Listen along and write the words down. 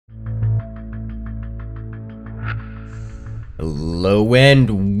Hello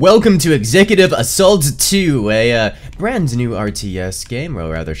and welcome to Executive Assault 2, a brand new RTS game, or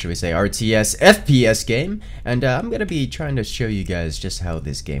rather should we say RTS FPS game, and I'm going to be trying to show you guys just how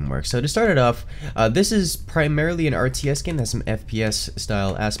this game works. So to start it off, this is primarily an RTS game that has some FPS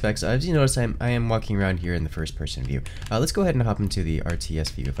style aspects. As you notice, I am walking around here in the first person view. Let's go ahead and hop into the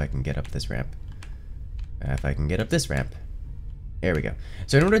RTS view if I can get up this ramp. There we go.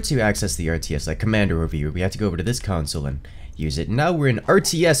 So in order to access the RTS, like command overview, we have to go over to this console and use it. Now we're in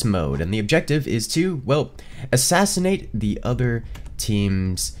RTS mode, and the objective is to, well, assassinate the other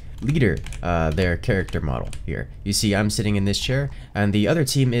team's leader, their character model here. You see I'm sitting in this chair, and the other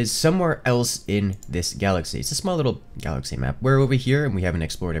team is somewhere else in this galaxy. It's a small little galaxy map. We're over here, and we haven't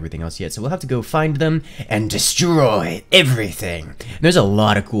explored everything else yet, so we'll have to go find them and destroy everything. And there's a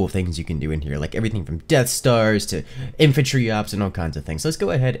lot of cool things you can do in here, like everything from Death Stars to infantry ops and all kinds of things. So let's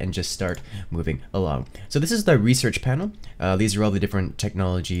go ahead and just start moving along. So this is the research panel. These are all the different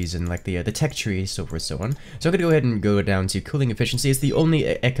technologies and like the tech tree, so forth, so on. So I'm gonna go ahead and go down to cooling efficiency. It's the only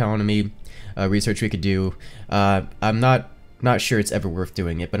economy research we could do. I'm not sure it's ever worth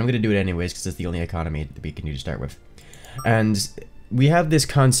doing it, but I'm gonna do it anyways because it's the only economy that we can do to start with. And we have this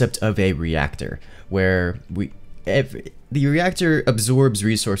concept of a reactor where the reactor absorbs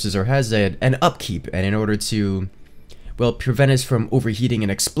resources or has an upkeep, and in order to, well, prevent us from overheating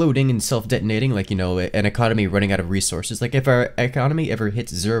and exploding and self-detonating, like, you know, an economy running out of resources. Like, if our economy ever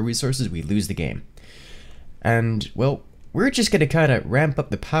hits 0 resources, we lose the game. And, well, we're just going to kind of ramp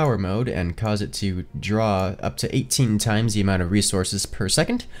up the power mode and cause it to draw up to 18 times the amount of resources per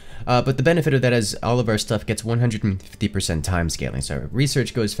second. But the benefit of that is all of our stuff gets 150% time scaling. So our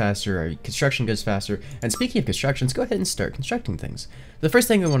research goes faster, our construction goes faster. And speaking of construction, let's go ahead and start constructing things. The first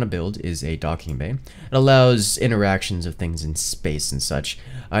thing we want to build is a docking bay. It allows interactions of things in space and such.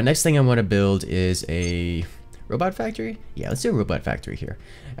 Next thing I want to build is a robot factory? Yeah, let's do a robot factory here.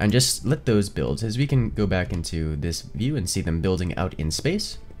 And just let those build, as we can go back into this view and see them building out in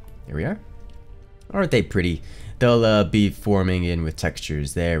space. Here we are. Aren't they pretty? They'll be forming in with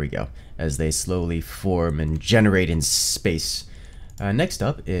textures. There we go. As they slowly form and generate in space. Next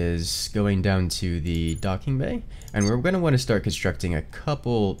up is going down to the docking bay. And we're going to want to start constructing a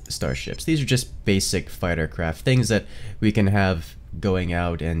couple starships. These are just basic fighter craft. Things that we can have going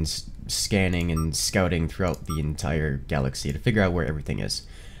out and scanning and scouting throughout the entire galaxy to figure out where everything is.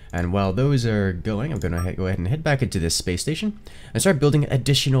 And while those are going, I'm going to go ahead and head back into this space station and start building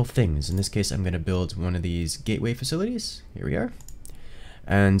additional things. In this case, I'm going to build one of these gateway facilities. Here we are.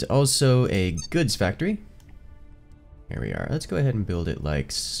 And also a goods factory. Here we are. Let's go ahead and build it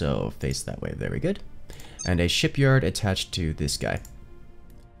like so. Face that way. Very good. And a shipyard attached to this guy.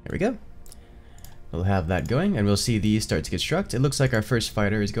 There we go. We'll have that going, and we'll see these start to construct. It looks like our first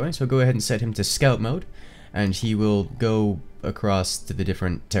fighter is going, so we'll go ahead and set him to scout mode, and he will go across to the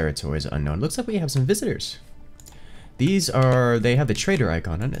different territories unknown. Looks like we have some visitors. They have the trader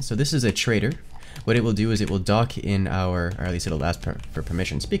icon on it, so this is a trader. What it will do is it will dock in our, or at least it'll ask for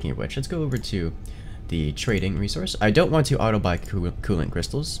permission. Speaking of which, let's go over to the trading resource. I don't want to auto-buy coolant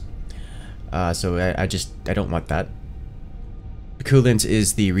crystals, so I don't want that. Coolant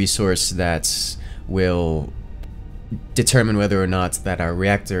is the resource that will determine whether or not that our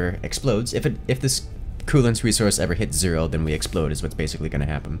reactor explodes. If this coolant's resource ever hits 0, then we explode, is what's basically going to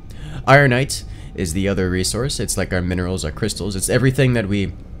happen. Ironite is the other resource. It's like our minerals, our crystals. It's everything that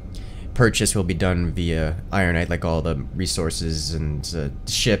we purchase will be done via ironite, like all the resources and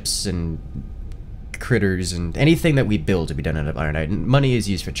ships and critters and anything that we build to be done out of ironite. And money is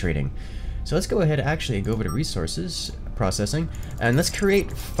used for trading. So let's go ahead actually and go over to resources processing, and let's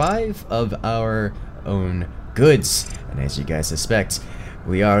create 5 of our own goods. And as you guys suspect,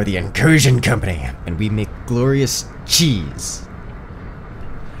 we are the Incursion Company, and we make glorious cheese,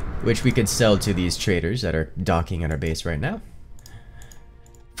 which we could sell to these traders that are docking at our base right now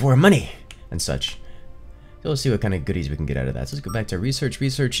for money and such. So we'll see what kind of goodies we can get out of that. So let's go back to research.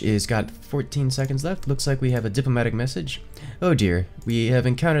 Research is got 14 seconds left. Looks like we have a diplomatic message. Oh dear, we have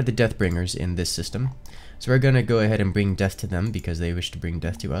encountered the Deathbringers in this system. So we're going to go ahead and bring death to them because they wish to bring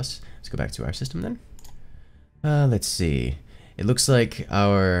death to us. Let's go back to our system then. Let's see. It looks like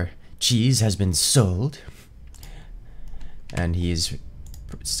our cheese has been sold. And he's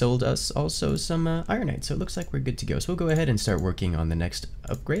sold us also some ironite, so it looks like we're good to go. So we'll go ahead and start working on the next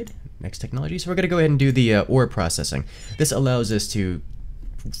upgrade, next technology. So we're going to go ahead and do the ore processing. This allows us to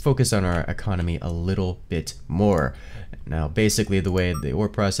focus on our economy a little bit more. Now basically the way the ore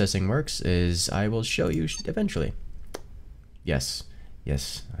processing works is I will show you eventually. Yes,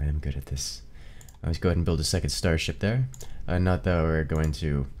 I am good at this. Let's go ahead and build a second starship there. Not that we're going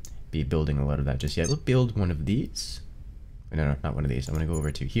to be building a lot of that just yet. We'll build one of these. No, not one of these. I'm going to go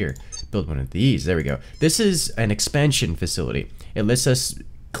over to here. Build one of these. There we go. This is an expansion facility. It lets us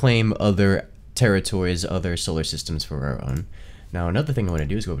claim other territories, other solar systems for our own. Now, another thing I want to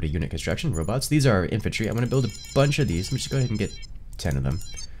do is go over to unit construction, robots. These are our infantry. I'm going to build a bunch of these. Let me just go ahead and get 10 of them.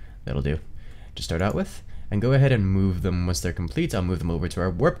 That'll do to start out with. And go ahead and move them. Once they're complete, I'll move them over to our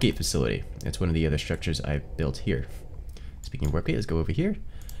warp gate facility. It's one of the other structures I built here. Speaking of warp gate, let's go over here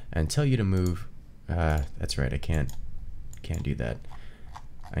and tell you to move. That's right, I can't do that.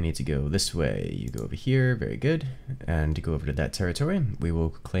 I need to go this way. You go over here, very good. And go over to that territory. We will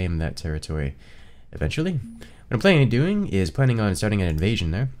claim that territory eventually. What I'm planning on doing is planning on starting an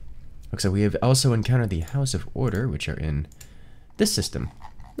invasion there. Looks like we have also encountered the House of Order, which are in this system.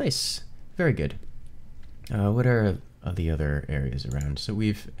 Nice, very good. What are the other areas around? So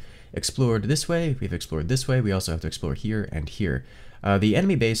we've explored this way, we've explored this way, we also have to explore here and here. The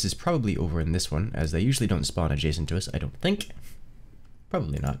enemy base is probably over in this one, as they usually don't spawn adjacent to us, I don't think.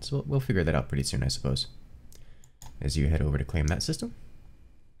 Probably not, so we'll figure that out pretty soon, I suppose. As you head over to claim that system.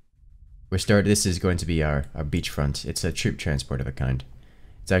 This is going to be our beachfront. It's a troop transport of a kind.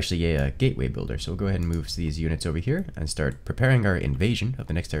 It's actually a gateway builder, so we'll go ahead and move these units over here and start preparing our invasion of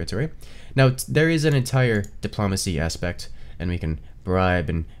the next territory. Now, there is an entire diplomacy aspect, and we can bribe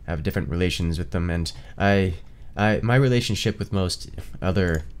and have different relations with them, and my relationship with most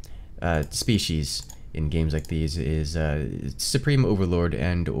other species in games like these is Supreme Overlord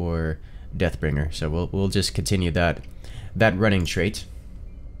and or Deathbringer, so we'll just continue that running trait.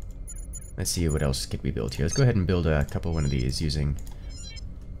 Let's see what else can we build here. Let's go ahead and build a couple one of these using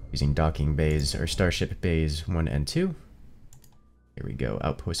docking bays or starship bays 1 and 2. Here we go,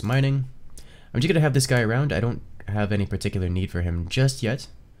 outpost mining. I'm just gonna have this guy around. I don't have any particular need for him just yet,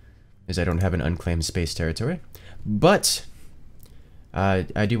 as I don't have an unclaimed space territory. But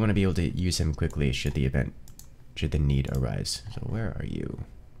I do want to be able to use him quickly should the need arise. So where are you?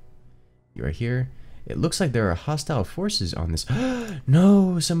 You are here. It looks like there are hostile forces on this.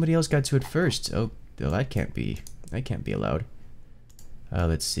 No, somebody else got to it first. Oh, that can't be allowed.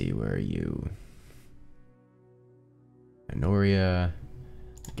 Let's see, where are you? Honoria,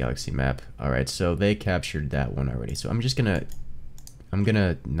 galaxy map. Alright, so they captured that one already. So I'm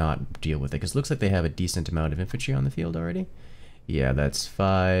gonna not deal with it, because it looks like they have a decent amount of infantry on the field already. Yeah, that's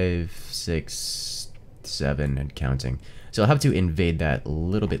 5, 6, 7, and counting. So I'll have to invade that a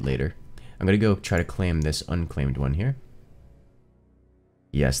little bit later. I'm gonna go try to claim this unclaimed one here.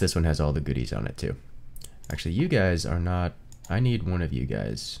 Yes, this one has all the goodies on it too. Actually, you guys are not... I need one of you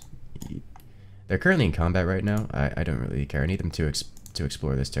guys. They're currently in combat right now. I don't really care. I need them to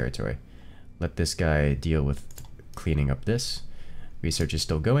explore this territory. Let this guy deal with cleaning up this. Research is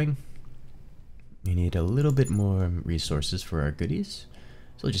still going. We need a little bit more resources for our goodies.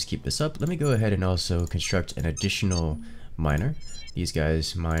 So we'll just keep this up. Let me go ahead and also construct an additional miner. These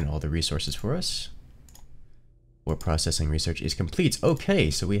guys mine all the resources for us. Ore processing research is complete. Okay,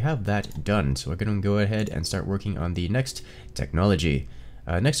 so we have that done. So we're going to go ahead and start working on the next technology.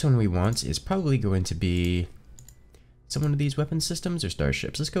 Next one we want is probably going to be some one of these weapon systems or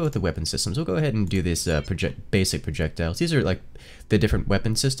starships. Let's go with the weapon systems. We'll go ahead and do this basic projectiles. These are like the different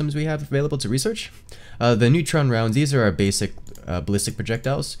weapon systems we have available to research. The neutron rounds, these are our basic ballistic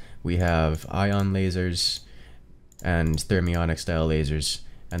projectiles. We have ion lasers and thermionic style lasers,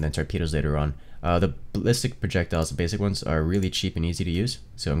 and then torpedoes later on. The ballistic projectiles, the basic ones, are really cheap and easy to use,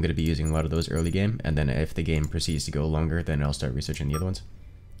 so I'm going to be using a lot of those early game, and then if the game proceeds to go longer, then I'll start researching the other ones.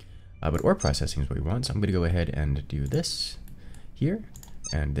 But ore processing is what we want, so I'm going to go ahead and do this here,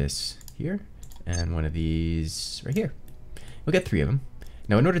 and this here, and one of these right here. We'll get 3 of them.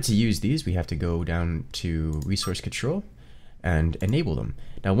 Now, in order to use these, we have to go down to resource control and enable them.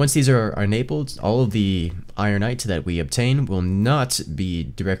 Now, once these are enabled, all of the ironite that we obtain will not be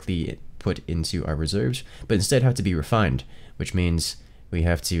directly put into our reserves, but instead have to be refined, which means we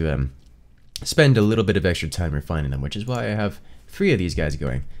have to spend a little bit of extra time refining them, which is why I have 3 of these guys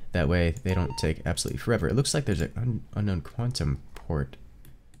going. That way they don't take absolutely forever. It looks like there's an unknown quantum port.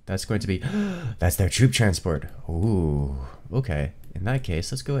 That's going to be... that's their troop transport. Ooh, okay. In that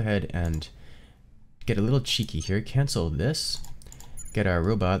case, let's go ahead and get a little cheeky here. Cancel this. Get our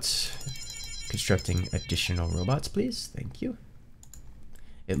robots constructing additional robots, please. Thank you.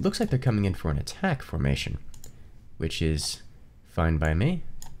 It looks like they're coming in for an attack formation, which is fine by me.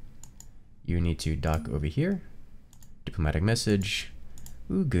 You need to dock over here. Diplomatic message.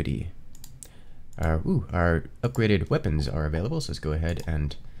 Ooh, goody. Our upgraded weapons are available, so let's go ahead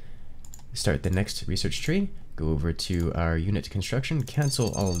and start the next research tree. Go over to our unit construction,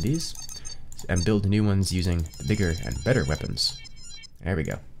 cancel all of these, and build new ones using bigger and better weapons. There we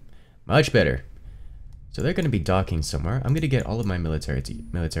go. Much better. So they're going to be docking somewhere. I'm going to get all of my military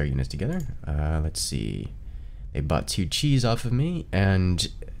units together. Let's see. They bought 2 cheese off of me and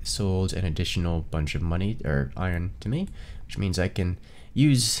sold an additional bunch of money or iron to me, which means I can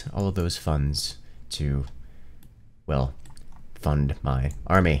use all of those funds to, well, fund my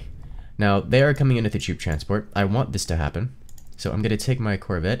army. Now, they are coming in with the troop transport. I want this to happen. So I'm going to take my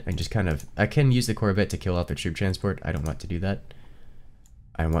Corvette and just kind of... I can use the Corvette to kill off the troop transport. I don't want to do that.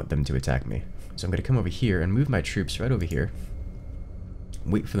 I want them to attack me. So I'm going to come over here and move my troops right over here.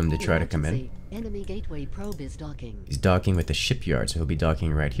 Wait for them to try to come in. Enemy gateway probe is docking. He's docking with the shipyard, so he'll be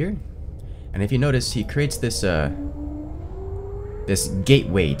docking right here. And if you notice, he creates this this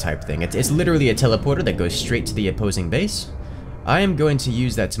gateway type thing. It's literally a teleporter that goes straight to the opposing base. I am going to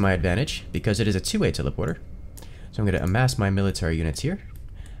use that to my advantage because it is a 2-way teleporter. So I'm going to amass my military units here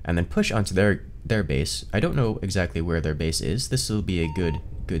and then push onto their base. I don't know exactly where their base is. This will be a good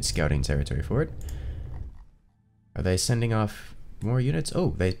scouting territory for it. Are they sending off more units?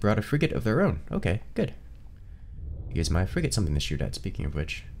 Oh, they brought a frigate of their own. Okay, good. Gives my frigate something to shoot at. Speaking of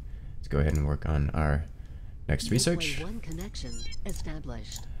which, let's go ahead and work on our next research. One connection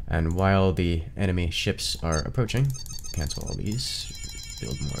established. And while the enemy ships are approaching, cancel all these,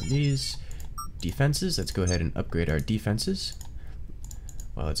 build more of these. Defenses, let's go ahead and upgrade our defenses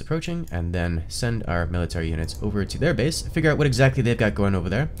while it's approaching, and then send our military units over to their base, figure out what exactly they've got going over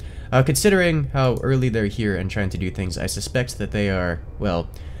there. Considering how early they're here and trying to do things, I suspect that they are, well,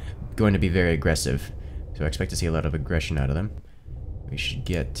 going to be very aggressive. So I expect to see a lot of aggression out of them. We should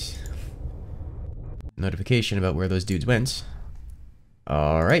get notification about where those dudes went.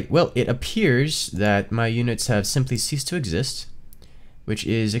 Alright, well, it appears that my units have simply ceased to exist, which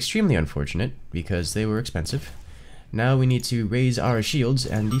is extremely unfortunate because they were expensive. Now we need to raise our shields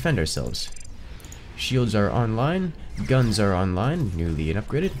and defend ourselves. Shields are online, guns are online, newly and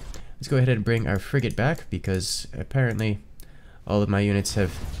upgraded. Let's go ahead and bring our frigate back because apparently all of my units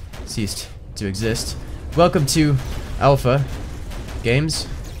have ceased to exist. Welcome to Alpha Games.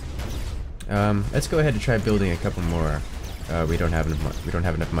 Let's go ahead and try building a couple more. We don't have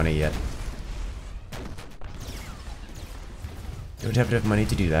enough money yet. Don't have enough money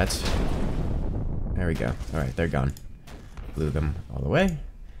to do that. There we go. Alright, they're gone. Blew them all the way.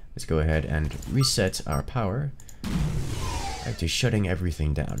 Let's go ahead and reset our power. Back to shutting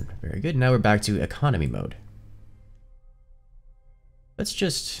everything down. Very good. Now we're back to economy mode. Let's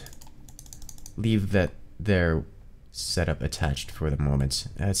just leave their setup attached for the moment.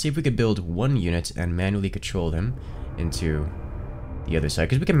 See if we could build one unit and manually control them into the other side,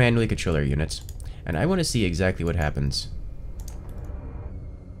 because we can manually control our units. And I want to see exactly what happens.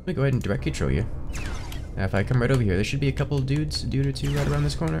 Let me go ahead and direct control you. Now if I come right over here, there should be a couple of dudes, a dude or two right around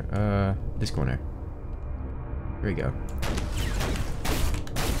this corner. This corner. Here we go.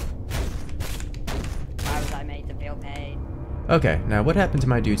 Why was I made to feel pain? Okay, now what happened to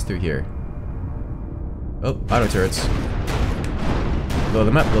my dudes through here? Oh, auto turrets. Blow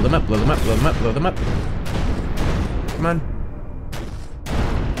them up, blow them up, blow them up, blow them up, blow them up. Come on.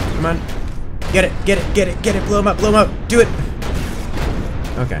 Come on. Get it, get it, get it, get it, blow them up, do it!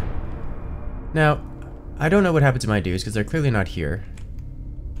 Okay. Now, I don't know what happened to my dudes because they're clearly not here.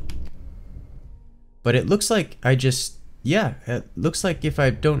 But it looks like I just... Yeah, it looks like if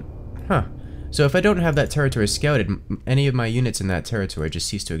I don't... Huh. So if I don't have that territory scouted, any of my units in that territory just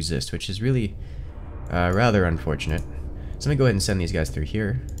cease to exist, which is really rather unfortunate. So let me go ahead and send these guys through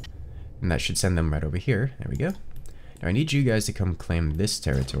here. And that should send them right over here. There we go. Now I need you guys to come claim this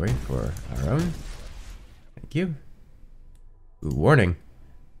territory for our own. Thank you. Ooh, warning.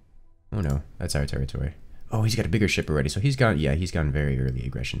 Oh no, that's our territory. Oh, he's got a bigger ship already, so he's gone, yeah, he's gone very early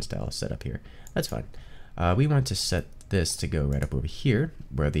aggression style set up here. That's fine. We want to set this to go right up over here,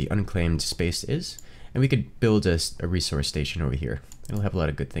 where the unclaimed space is, and we could build a resource station over here. It'll have a lot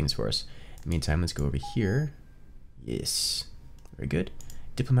of good things for us. In the meantime, let's go over here. Yes. Very good.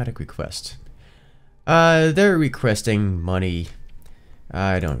 Diplomatic request. They're requesting money.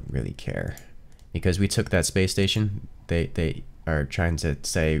 I don't really care. Because we took that space station, they are trying to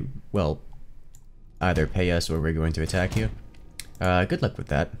say, well, either pay us or we're going to attack you. Good luck with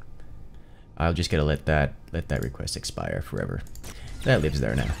that. I'll just gotta let that request expire forever. That lives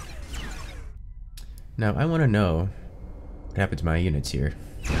there now. Now I want to know what happened to my units here.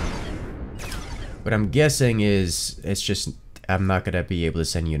 What I'm guessing is it's just I'm not gonna be able to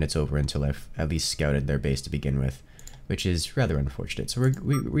send units over until I've at least scouted their base to begin with, which is rather unfortunate. So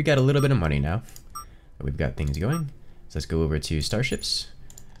we got a little bit of money now. We've got things going. So let's go over to starships.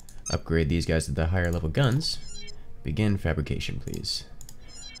 Upgrade these guys to the higher level guns. Begin fabrication, please.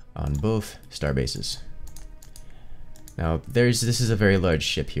 On both star bases. Now, this is a very large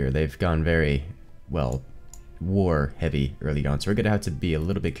ship here. They've gone very, well, war heavy early on, so we're gonna have to be a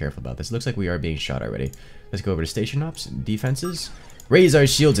little bit careful about this. Looks like we are being shot already. Let's go over to station ops, defenses, raise our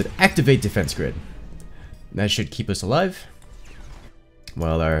shields and activate defense grid. That should keep us alive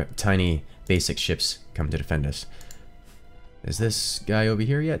while our tiny basic ships come to defend us. Is this guy over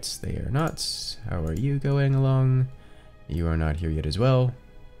here yet? They are not. How are you going along? You are not here yet as well.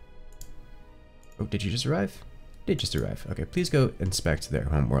 Oh, did you just arrive? Did just arrive. Okay, please go inspect their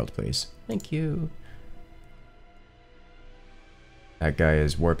home world, please. Thank you. That guy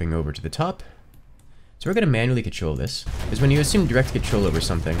is warping over to the top. So we're going to manually control this. Because when you assume direct control over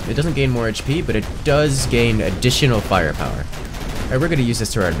something, it doesn't gain more HP, but it does gain additional firepower. Alright, we're going to use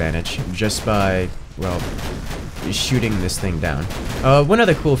this to our advantage, just by, well, shooting this thing down. One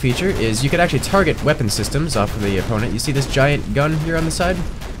other cool feature is you could actually target weapon systems off of the opponent. You see this giant gun here on the side?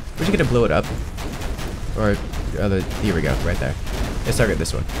 We're just going to blow it up. Or, here we go, right there. Let's target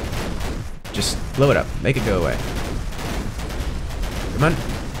this one. Just blow it up. Make it go away. Come on.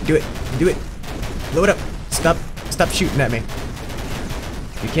 Do it. Do it. Blow it up. Stop shooting at me.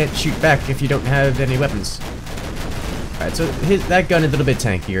 You can't shoot back if you don't have any weapons. Alright, so that gun is a little bit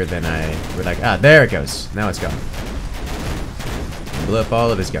tankier than we're like, there it goes. Now it's gone. Blow up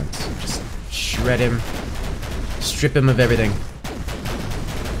all of his guns. Just shred him. Strip him of everything.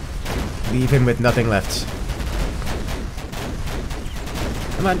 Leave him with nothing left.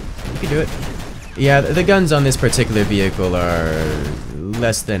 Come on, you can do it. Yeah, the guns on this particular vehicle are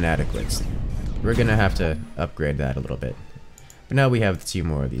less than adequate. We're gonna have to upgrade that a little bit. But now we have 2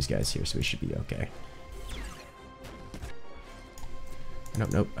 more of these guys here, so we should be okay.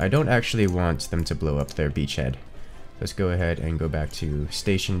 Nope. I don't actually want them to blow up their beachhead. Let's go ahead and go back to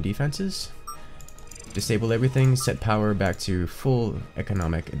station defenses. Disable everything, set power back to full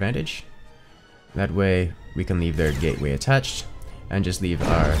economic advantage. That way, we can leave their gateway attached, and just leave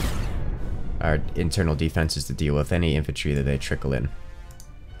our internal defenses to deal with any infantry that they trickle in.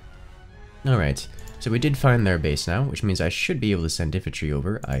 Alright, so we did find their base now, which means I should be able to send infantry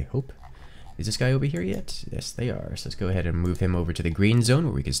over, I hope. Is this guy over here yet? Yes, they are. So let's go ahead and move him over to the green zone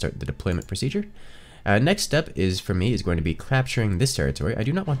where we can start the deployment procedure. Next step is, for me, is going to be capturing this territory. I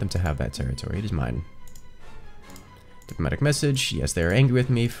do not want them to have that territory. It is mine. Diplomatic message. Yes, they are angry with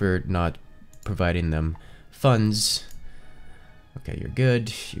me for not providing them funds. Okay, you're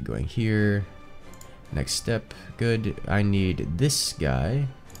good. You're going here. Next step. Good. I need this guy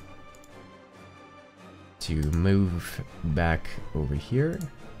to move back over here.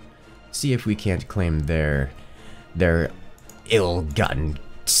 See if we can't claim their ill-gotten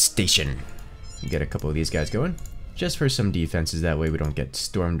station. Get a couple of these guys going, just for some defenses. That way we don't get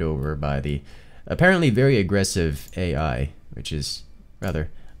stormed over by the apparently very aggressive AI, which is rather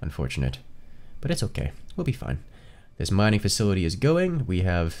unfortunate. But it's okay. We'll be fine. This mining facility is going. We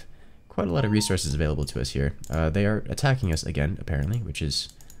have quite a lot of resources available to us here. They are attacking us again, apparently, which is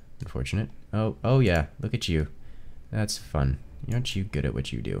unfortunate. Oh yeah, look at you. That's fun. Aren't you good at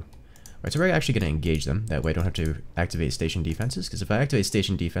what you do? Alright, so we're actually going to engage them. That way I don't have to activate station defenses, because if I activate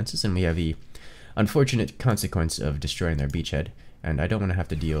station defenses, then we have the unfortunate consequence of destroying their beachhead, and I don't want to have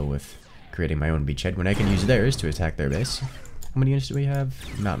to deal with creating my own beachhead when I can use theirs to attack their base. How many units do we have?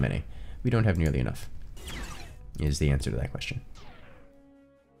 Not many. We don't have nearly enough, is the answer to that question.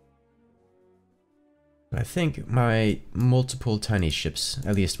 I think my multiple tiny ships,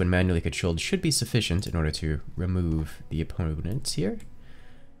 at least when manually controlled, should be sufficient in order to remove the opponents here.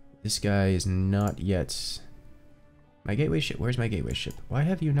 This guy is not yet... My gateway ship? Where's my gateway ship? Why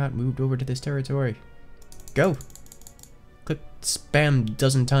have you not moved over to this territory? Go! Click spam a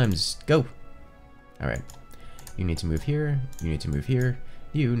dozen times. Go! Alright. You need to move here. You need to move here.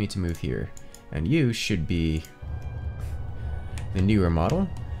 You need to move here. And you should be the newer model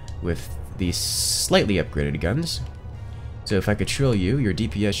with the slightly upgraded guns. So if I control you, your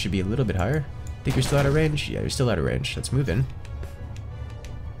DPS should be a little bit higher. Think you're still out of range? Yeah, you're still out of range. Let's move in.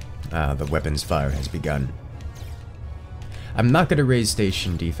 The weapons fire has begun. I'm not going to raise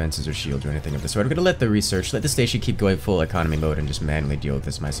station defenses or shields or anything of the sort. I'm going to let the station keep going full economy mode and just manually deal with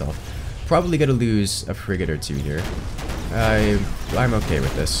this myself. Probably going to lose a frigate or 2 here. I'm okay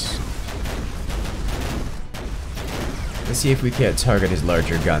with this. Let's see if we can't target his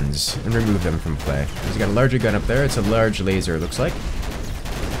larger guns and remove them from play. He's got a larger gun up there. It's a large laser, it looks like.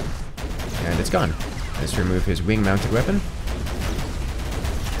 And it's gone. Let's remove his wing-mounted weapon.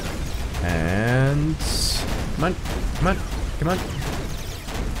 And... Come on. Come on. Come on.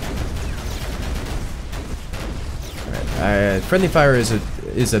 Alright, friendly fire is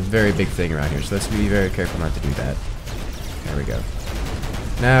a very big thing around here, so let's be very careful not to do that. There we go.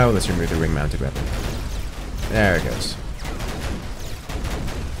 Now let's remove the wing-mounted weapon. There it goes.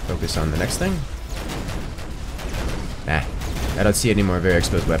 Focus on the next thing. Nah, I don't see any more very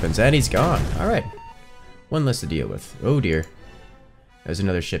exposed weapons, and he's gone. Alright. One less to deal with. Oh dear. There's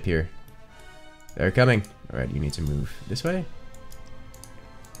another ship here. They're coming. Alright, you need to move this way.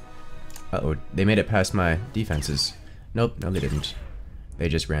 Uh-oh, they made it past my defenses. Nope, no they didn't. They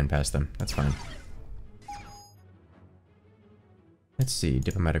just ran past them. That's fine. Let's see,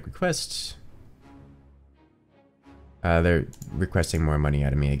 diplomatic requests. They're requesting more money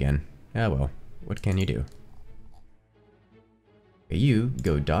out of me again. Ah well, what can you do? Okay, you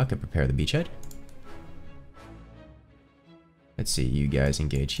go dock and prepare the beachhead. Let's see, you guys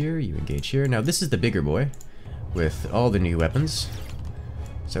engage here, you engage here. Now this is the bigger boy with all the new weapons.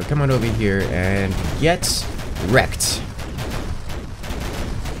 So come on over here and get wrecked.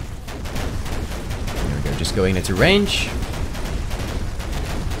 There we go, just going into range.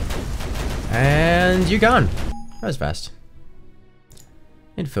 And you're gone. That was fast.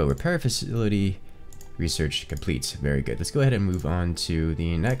 Info, repair facility, research complete. Very good. Let's go ahead and move on to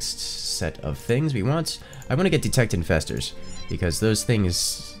the next set of things we want. I want to get detect infestors, because those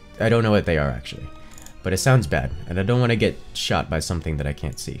things, I don't know what they are actually. But it sounds bad, and I don't want to get shot by something that I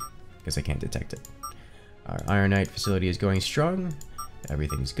can't see, because I can't detect it. Our Ironite facility is going strong.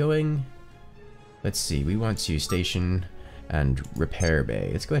 Everything's going. Let's see, we want to station and repair bay.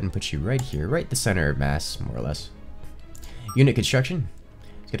 Let's go ahead and put you right here, right the center of mass, more or less. Unit construction.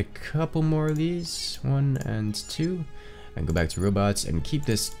 Let's get a couple more of these, 1 and 2, and go back to robots and keep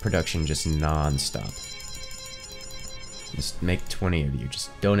this production just non-stop. Just make 20 of you. Just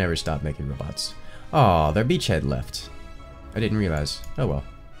don't ever stop making robots. Aw, their beachhead left. I didn't realize. Oh well.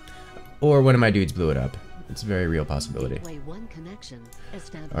 Or one of my dudes blew it up. It's a very real possibility. Gateway 1 connection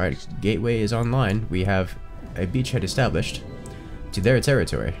established. Alright, gateway is online. We have a beachhead established to their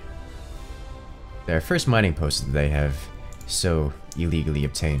territory. Their first mining post that they have so illegally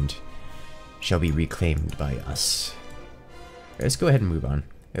obtained shall be reclaimed by us. Okay, let's go ahead and move on.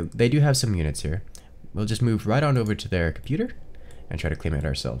 They do have some units here. We'll just move right on over to their computer and try to claim it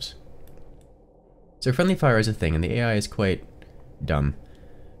ourselves. So friendly fire is a thing, and the AI is quite dumb.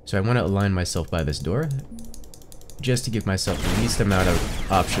 So I want to align myself by this door, just to give myself the least amount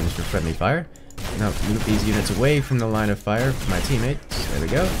of options for friendly fire. Now move these units away from the line of fire for my teammates. There we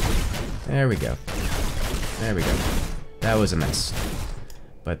go. There we go. There we go. That was a mess.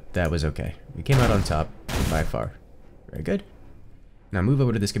 But that was okay. We came out on top by far. Very good. Now move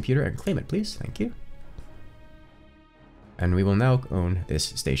over to this computer and claim it, please. Thank you. And we will now own this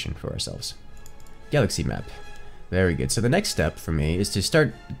station for ourselves. Galaxy map. Very good. So the next step for me is to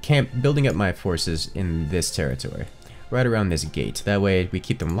start building up my forces in this territory. Right around this gate. That way we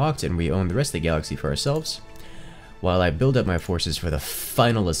keep them locked and we own the rest of the galaxy for ourselves. While I build up my forces for the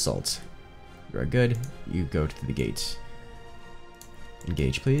final assault. Very good. You go to the gate.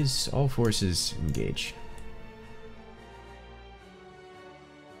 Engage, please. All forces engage.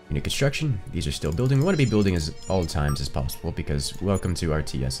 Unit construction. These are still building. We want to be building as all times as possible because welcome to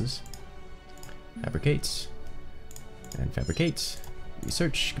RTSs. Fabricates. And fabricates.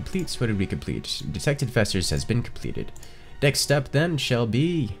 Research completes. What did we complete? Detected festers has been completed. Next step then shall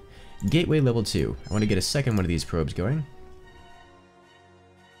be gateway level 2. I want to get a second one of these probes going.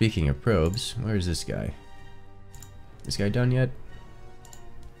 Speaking of probes, where's this guy? This guy done yet?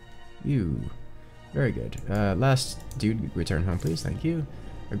 You. Very good. Last dude, return home please. Thank you.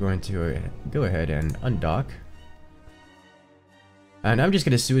 We're going to go ahead and undock. And I'm just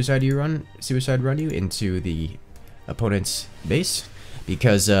going to suicide run you into the opponent's base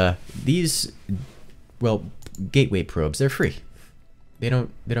because these, well, gateway probes, they're free. They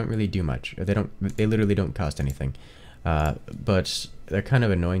don't really do much. Or they literally don't cost anything. But they're kind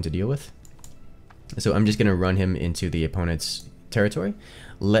of annoying to deal with. So I'm just going to run him into the opponent's territory,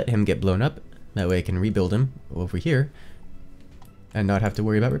 let him get blown up. That way I can rebuild him over here and not have to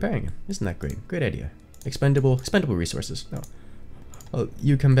worry about repairing him. Isn't that great? Great idea. Expendable resources. No. Well,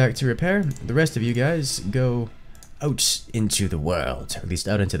 you come back to repair. The rest of you guys go out into the world, or at least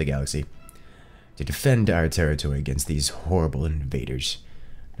out into the galaxy, to defend our territory against these horrible invaders.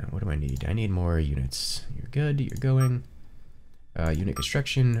 Now, what do I need? I need more units. You're good. You're going. Unit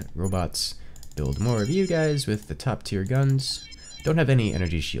construction, robots. Build more of you guys with the top tier guns. Don't have any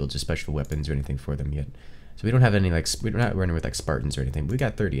energy shields or special weapons or anything for them yet. So we don't have any, like, we're not running with like Spartans or anything. We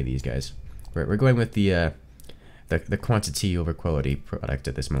got 30 of these guys. We're going with the quantity over quality product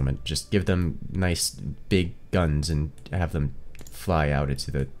at this moment. Just give them nice big guns and have them fly out into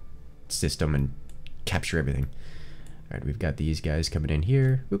the system and capture everything. Alright, we've got these guys coming in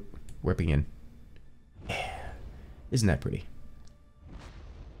here. Oop, warping in. Yeah. Isn't that pretty?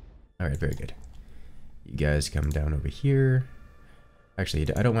 Alright, very good. You guys come down over here. Actually,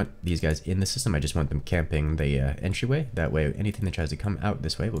 I don't want these guys in the system. I just want them camping the entryway. That way, anything that tries to come out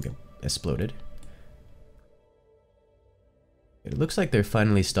this way will get exploded. It looks like they're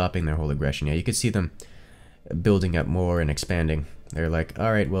finally stopping their whole aggression. Yeah, you can see them building up more and expanding. They're like,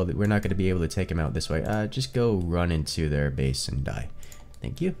 alright, well, we're not going to be able to take them out this way. Just go run into their base and die.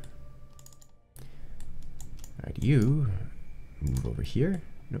 Thank you. Alright, you move over here.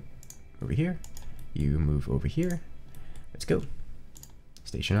 Nope. Over here. You move over here. Let's go.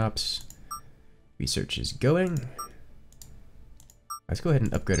 Station ops. Research is going. Let's go ahead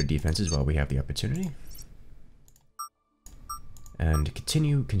and upgrade our defenses while we have the opportunity. And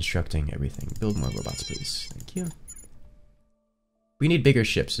continue constructing everything. Build more robots, please. Thank you. We need bigger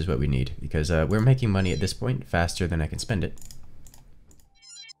ships is what we need, because we're making money at this point faster than I can spend it.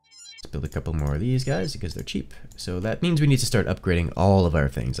 Let's build a couple more of these guys, because they're cheap. So that means we need to start upgrading all of our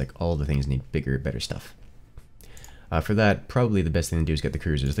things. Like, all the things need bigger, better stuff. For that, probably the best thing to do is get the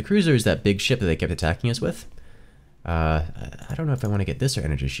cruisers. The cruiser is that big ship that they kept attacking us with. I don't know if I want to get this or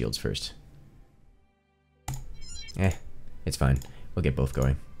energy shields first. It's fine. We'll get both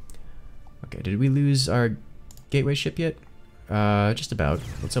going. Okay, did we lose our gateway ship yet? Just about.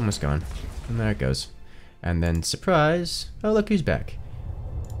 It's almost gone. And there it goes. And then, surprise! Oh, look who's back.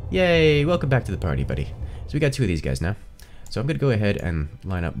 Yay! Welcome back to the party, buddy. So we got 2 of these guys now. So I'm gonna go ahead and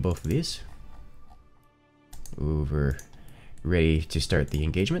line up both of these. Over. Ready to start the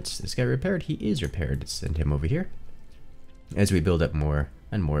engagements. This guy repaired? He is repaired. Let's send him over here. As we build up more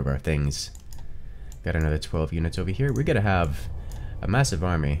and more of our things. Got another 12 units over here. We're gonna have a massive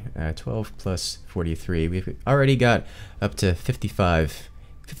army. 12 plus 43. We've already got up to 55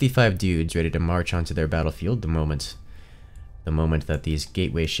 dudes ready to march onto their battlefield the moment that these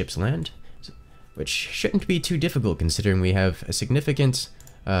gateway ships land, which shouldn't be too difficult considering we have a significant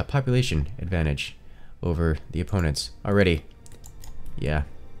population advantage over the opponents already. Yeah,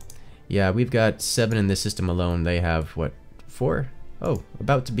 we've got 7 in this system alone. They have what, 4? Oh,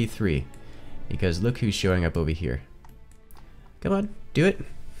 about to be 3. Because look who's showing up over here. Come on, do it.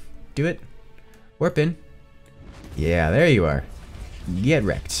 Do it. Warp in. Yeah, there you are. Get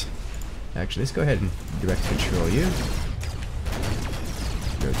wrecked. Actually, let's go ahead and direct control you.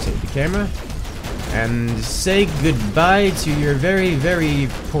 Rotate the camera. And say goodbye to your very, very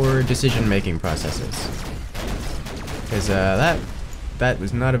poor decision-making processes. Because that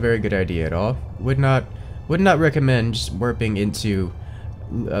was not a very good idea at all. Would not recommend just warping into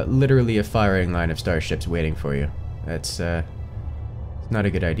literally a firing line of starships waiting for you. That's not a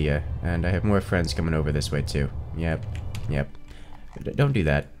good idea. And I have more friends coming over this way too. Yep. Don't do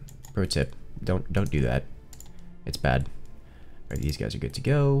that. Pro tip: don't do that. It's bad. Alright, these guys are good to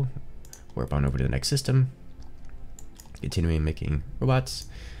go. Warp on over to the next system. Continuing making robots.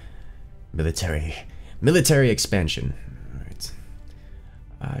 Military expansion. Alright.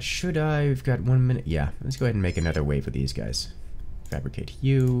 Should I? We've got 1 minute. Yeah, let's go ahead and make another wave of these guys. Fabricate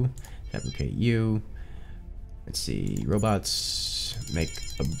you. Fabricate you. Let's see. Robots. Make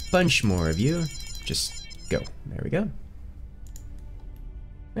a bunch more of you. Just go. There we go.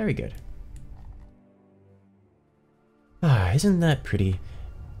 Very good. Isn't that pretty?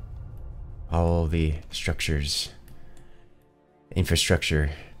 All the structures,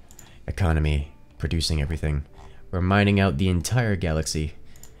 infrastructure, economy, producing everything. We're mining out the entire galaxy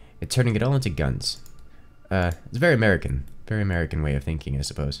and turning it all into guns. It's very American way of thinking, I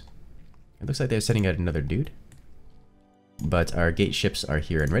suppose. It looks like they're sending out another dude. But our gate ships are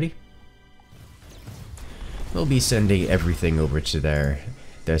here and ready. We'll be sending everything over to their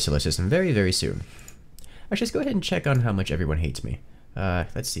solar system very, very soon. Actually, let's go ahead and check on how much everyone hates me.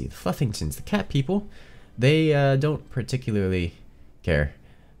 Let's see, the Fluffingtons, the cat people, they don't particularly care.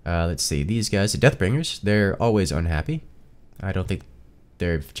 Let's see, these guys, the Deathbringers, they're always unhappy. I don't think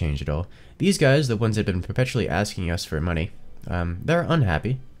they've changed at all. These guys, the ones that have been perpetually asking us for money, they're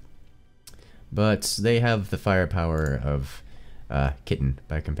unhappy. But they have the firepower of Kitten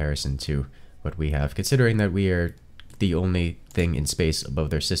by comparison to what we have. Considering that we are the only thing in space above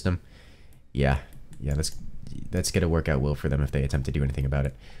their system, yeah, that's gonna work out well for them if they attempt to do anything about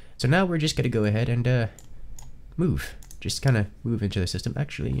it. So now we're just gonna go ahead and move. Just kind of move into the system.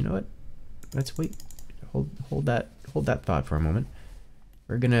 Actually, you know what? Let's wait. Hold that thought for a moment.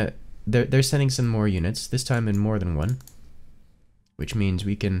 We're gonna. They're sending some more units. This time in more than one. Which means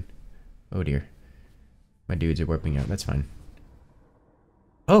we can. Oh dear. My dudes are warping out. That's fine.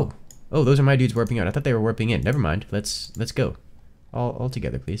 Oh, those are my dudes warping out. I thought they were warping in. Never mind. Let's go. All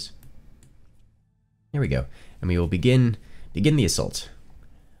together, please. There we go. And we will begin the assault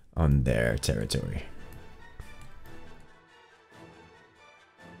on their territory.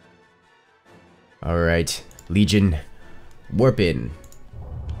 Alright, Legion, warp in.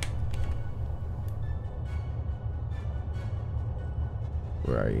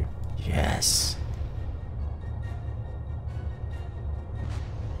 Where are you? Yes.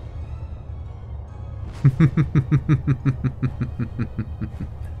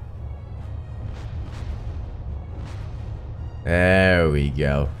 There we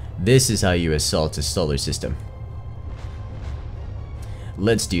go. This is how you assault a solar system.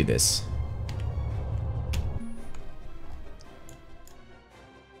 Let's do this.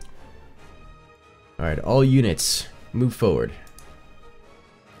 Alright, all units, move forward.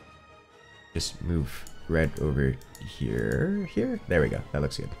 Just move right over here. There we go. That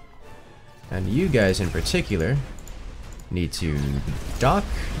looks good. And you guys in particular need to dock,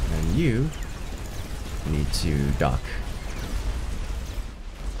 and you need to dock.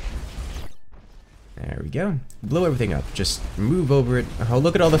 There we go. Blow everything up. Just move over it. Oh,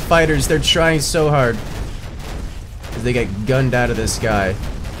 look at all the fighters. They're trying so hard. As they get gunned out of the sky.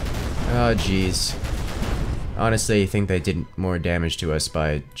 Oh, jeez. Honestly, I think they did more damage to us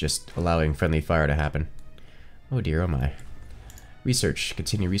by just allowing friendly fire to happen. Oh dear, oh my. Research.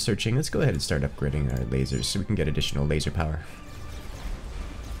 Continue researching. Let's go ahead and start upgrading our lasers so we can get additional laser power.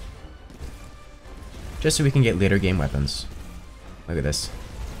 Just so we can get later game weapons. Look at this.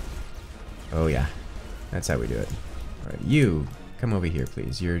 Oh yeah. That's how we do it. Alright, you, come over here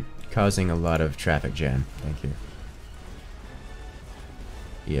please. You're causing a lot of traffic jam. Thank you.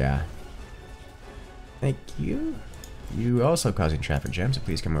 Yeah. Thank you. You also causing traffic jam, so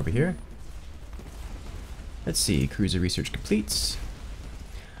please come over here. Let's see, cruiser research completes.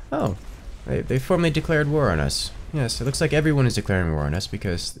 Oh, they formally declared war on us. Yes, it looks like everyone is declaring war on us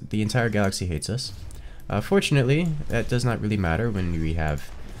because the entire galaxy hates us. Fortunately, that does not really matter when we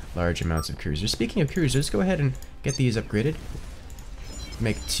have large amounts of cruisers. Speaking of cruisers, go ahead and get these upgraded.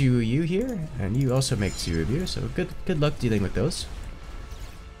 Make 2 of you here, and you also make 2 of you, so good luck dealing with those.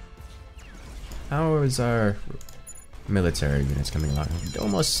 How is our military units coming along?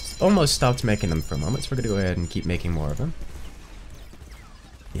 Almost stopped making them for a moment, so we're gonna go ahead and keep making more of them.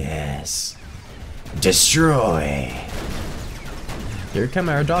 Yes. Destroy! Here come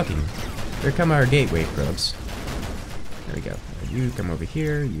our docking. Here come our gateway probes. There we go. You come over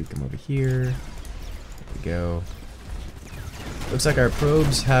here, you come over here. There we go. Looks like our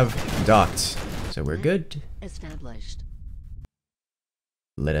probes have docked, so we're good. Established.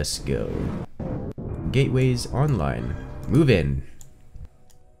 Let us go. Gateways online. Move in.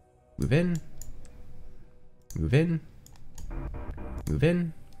 Move in. Move in. Move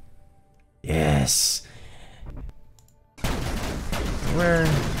in. Yes. Where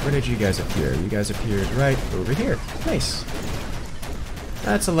did you guys appear? You guys appeared right over here. Nice.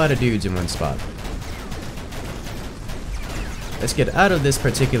 That's a lot of dudes in one spot. Let's get out of this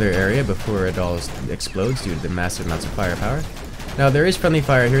particular area before it all explodes due to the massive amounts of firepower. Now, there is friendly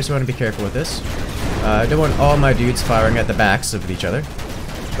fire here, so I want to be careful with this. I don't want all my dudes firing at the backs of each other.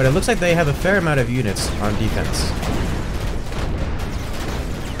 But it looks like they have a fair amount of units on defense.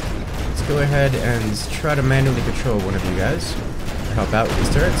 Let's go ahead and try to manually control one of you guys. Help out with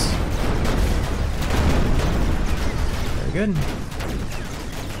these turrets. Very good.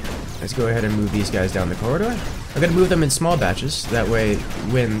 Let's go ahead and move these guys down the corridor. I'm going to move them in small batches. That way,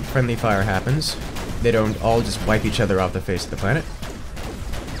 when friendly fire happens, they don't all just wipe each other off the face of the planet.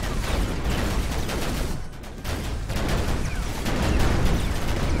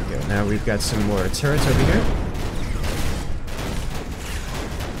 There we go. Now we've got some more turrets over here.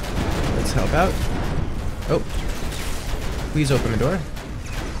 Let's help out. Oh. Please open the door.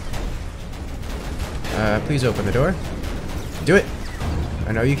 Please open the door. Do it.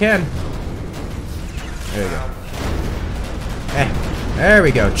 I know you can. There you go. There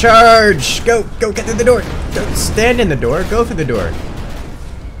we go. Charge! Go get through the door. Don't stand in the door. Go through the door.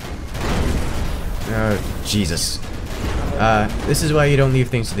 Oh, Jesus. This is why you don't leave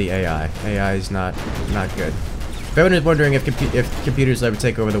things to the AI. AI is not good. If everyone is wondering if computers ever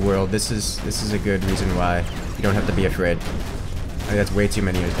take over the world, this is a good reason why you don't have to be afraid. I think that's way too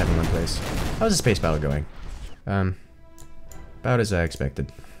many units to have in one place. How's the space battle going? About as I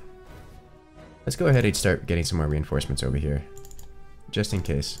expected. Let's go ahead and start getting some more reinforcements over here. Just in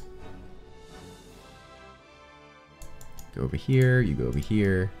case. Go over here, you go over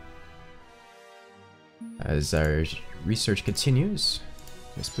here. As our research continues.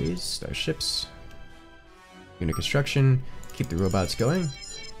 Yes, please. Starships. Unit construction. Keep the robots going.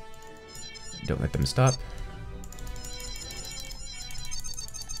 Don't let them stop.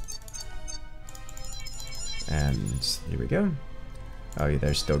 And here we go. Oh, yeah,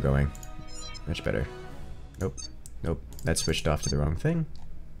 they're still going. Much better. Nope. Nope. That switched off to the wrong thing.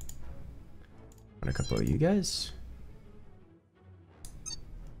 Want a couple of you guys.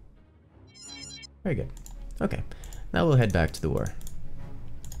 Very good. Okay. Now we'll head back to the war.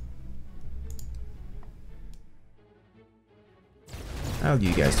 How are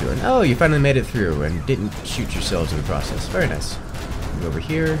you guys doing? Oh, you finally made it through and didn't shoot yourselves in the process. Very nice. Move over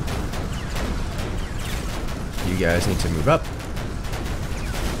here. You guys need to move up.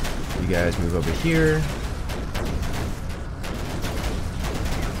 You guys move over here.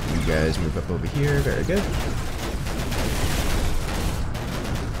 You guys move up over here. Very good.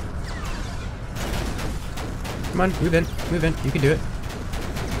 Come on, move in. Move in. You can do it.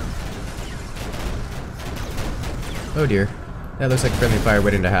 Oh dear. That looks like friendly fire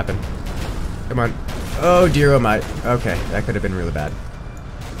waiting to happen. Come on. Oh dear, oh my. Okay, that could have been really bad.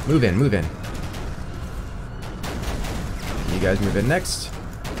 Move in, move in. You guys move in next.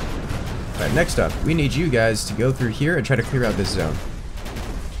 Alright, next up, we need you guys to go through here and try to clear out this zone.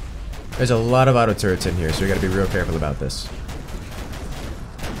 There's a lot of auto turrets in here, so we gotta be real careful about this.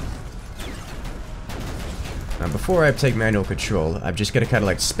 Now, before I take manual control, I'm just gonna kind of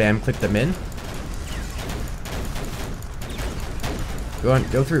like spam click them in. Go on,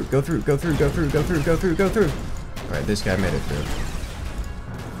 go through, go through, go through, go through, go through, go through, go through. Alright, this guy made it through.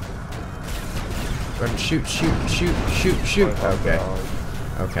 Go on, shoot, shoot, shoot, shoot, shoot. Okay.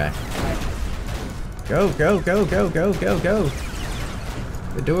 Okay. Go, go, go, go, go, go, go.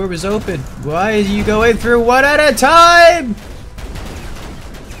 The door was open. Why are you going through one at a time?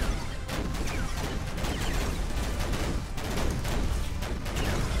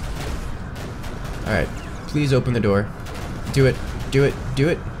 Alright, please open the door. Do it. Do it. Do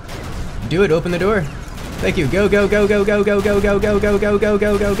it. Do it. Open the door. Thank you. Go, go, go, go, go, go, go, go, go, go, go, go,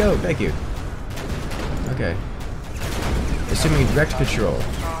 go, go, go. Thank you. Okay. Assuming direct control.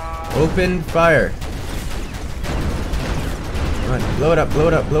 Open fire. Come on. Blow it up, blow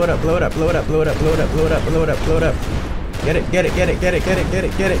it up, blow it up, blow it up, blow it up, blow it up, blow it up, blow it up, blow it up, blow it up. Get it, get it, get it, get it, get it, get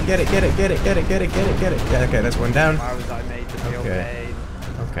it, get it, get it, get it, get it, get it, get it, get it, get it. Yeah, okay, that's one down. Why was I made to feel pain?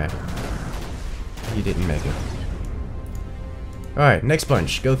 Okay. You didn't make it. Alright, next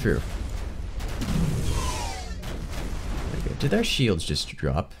bunch. Go through. Did their shields just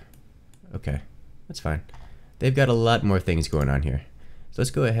drop? Okay, that's fine. They've got a lot more things going on here. So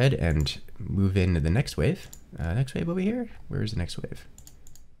let's go ahead and move into the next wave. Next wave over here? Where's the next wave?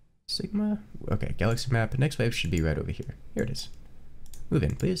 Sigma? Okay, galaxy map. Next wave should be right over here. Here it is. Move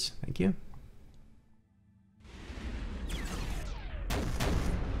in, please. Thank you.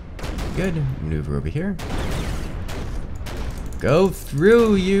 Good. Maneuver over here. Go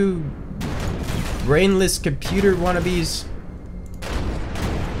through, you brainless computer wannabes.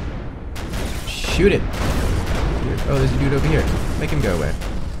 Shoot it. Oh, there's a dude over here. Make him go away.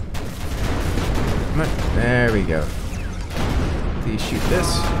 Come on. There we go. Please shoot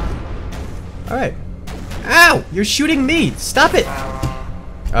this. Alright. Ow! You're shooting me! Stop it!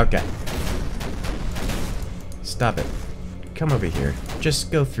 Okay. Stop it. Come over here.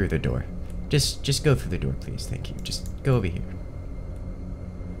 Just go through the door. Just go through the door, please. Thank you. Just go over here.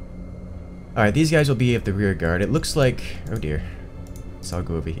 Alright, these guys will be at the rear guard. It looks like... Oh dear. So I'll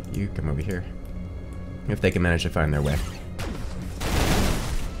go over here. You come over here. If they can manage to find their way.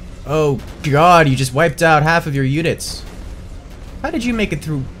 Oh god, you just wiped out half of your units. How did you make it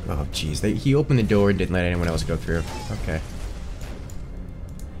through? Oh jeez, he opened the door and didn't let anyone else go through. Okay.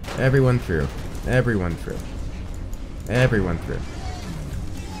 Everyone through. Everyone through. Everyone through.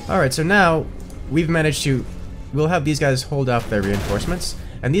 Alright, so now we've managed to... We'll have these guys hold off their reinforcements.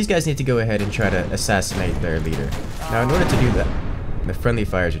 And these guys need to go ahead and try to assassinate their leader. Now, in order to do that... The friendly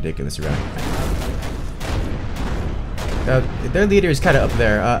fire is ridiculous around. Their leader is kind of up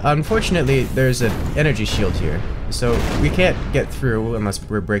there. Unfortunately, there's an energy shield here. So we can't get through unless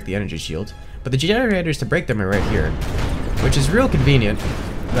we break the energy shield. But the generators to break them are right here. Which is real convenient.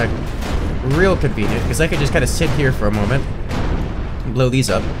 Like, real convenient. Because I could just kind of sit here for a moment. And blow these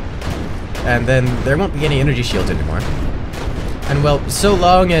up. And then there won't be any energy shields anymore. And well, so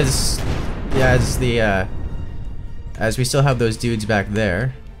long as... Yeah, as we still have those dudes back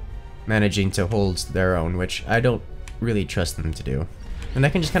there managing to hold their own, which I don't really trust them to do. And I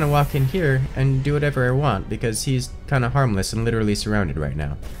can just kind of walk in here and do whatever I want because he's kind of harmless and literally surrounded right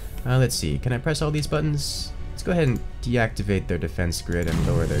now. Let's see, can I press all these buttons? Let's go ahead and deactivate their defense grid and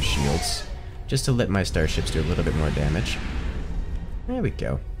lower their shields just to let my starships do a little bit more damage. There we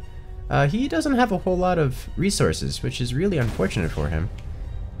go. He doesn't have a whole lot of resources, which is really unfortunate for him.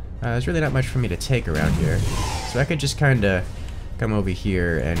 There's really not much for me to take around here. So I could just kind of come over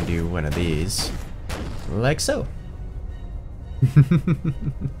here and do one of these. Like so.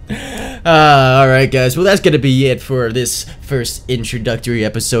 Alright guys, well that's gonna be it for this first introductory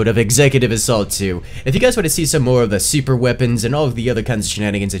episode of Executive Assault 2. If you guys want to see some more of the super weapons and all of the other kinds of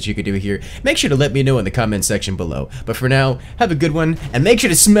shenanigans that you could do here, make sure to let me know in the comment section below. But for now, have a good one, and make sure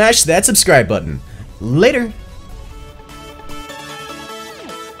to smash that subscribe button. Later!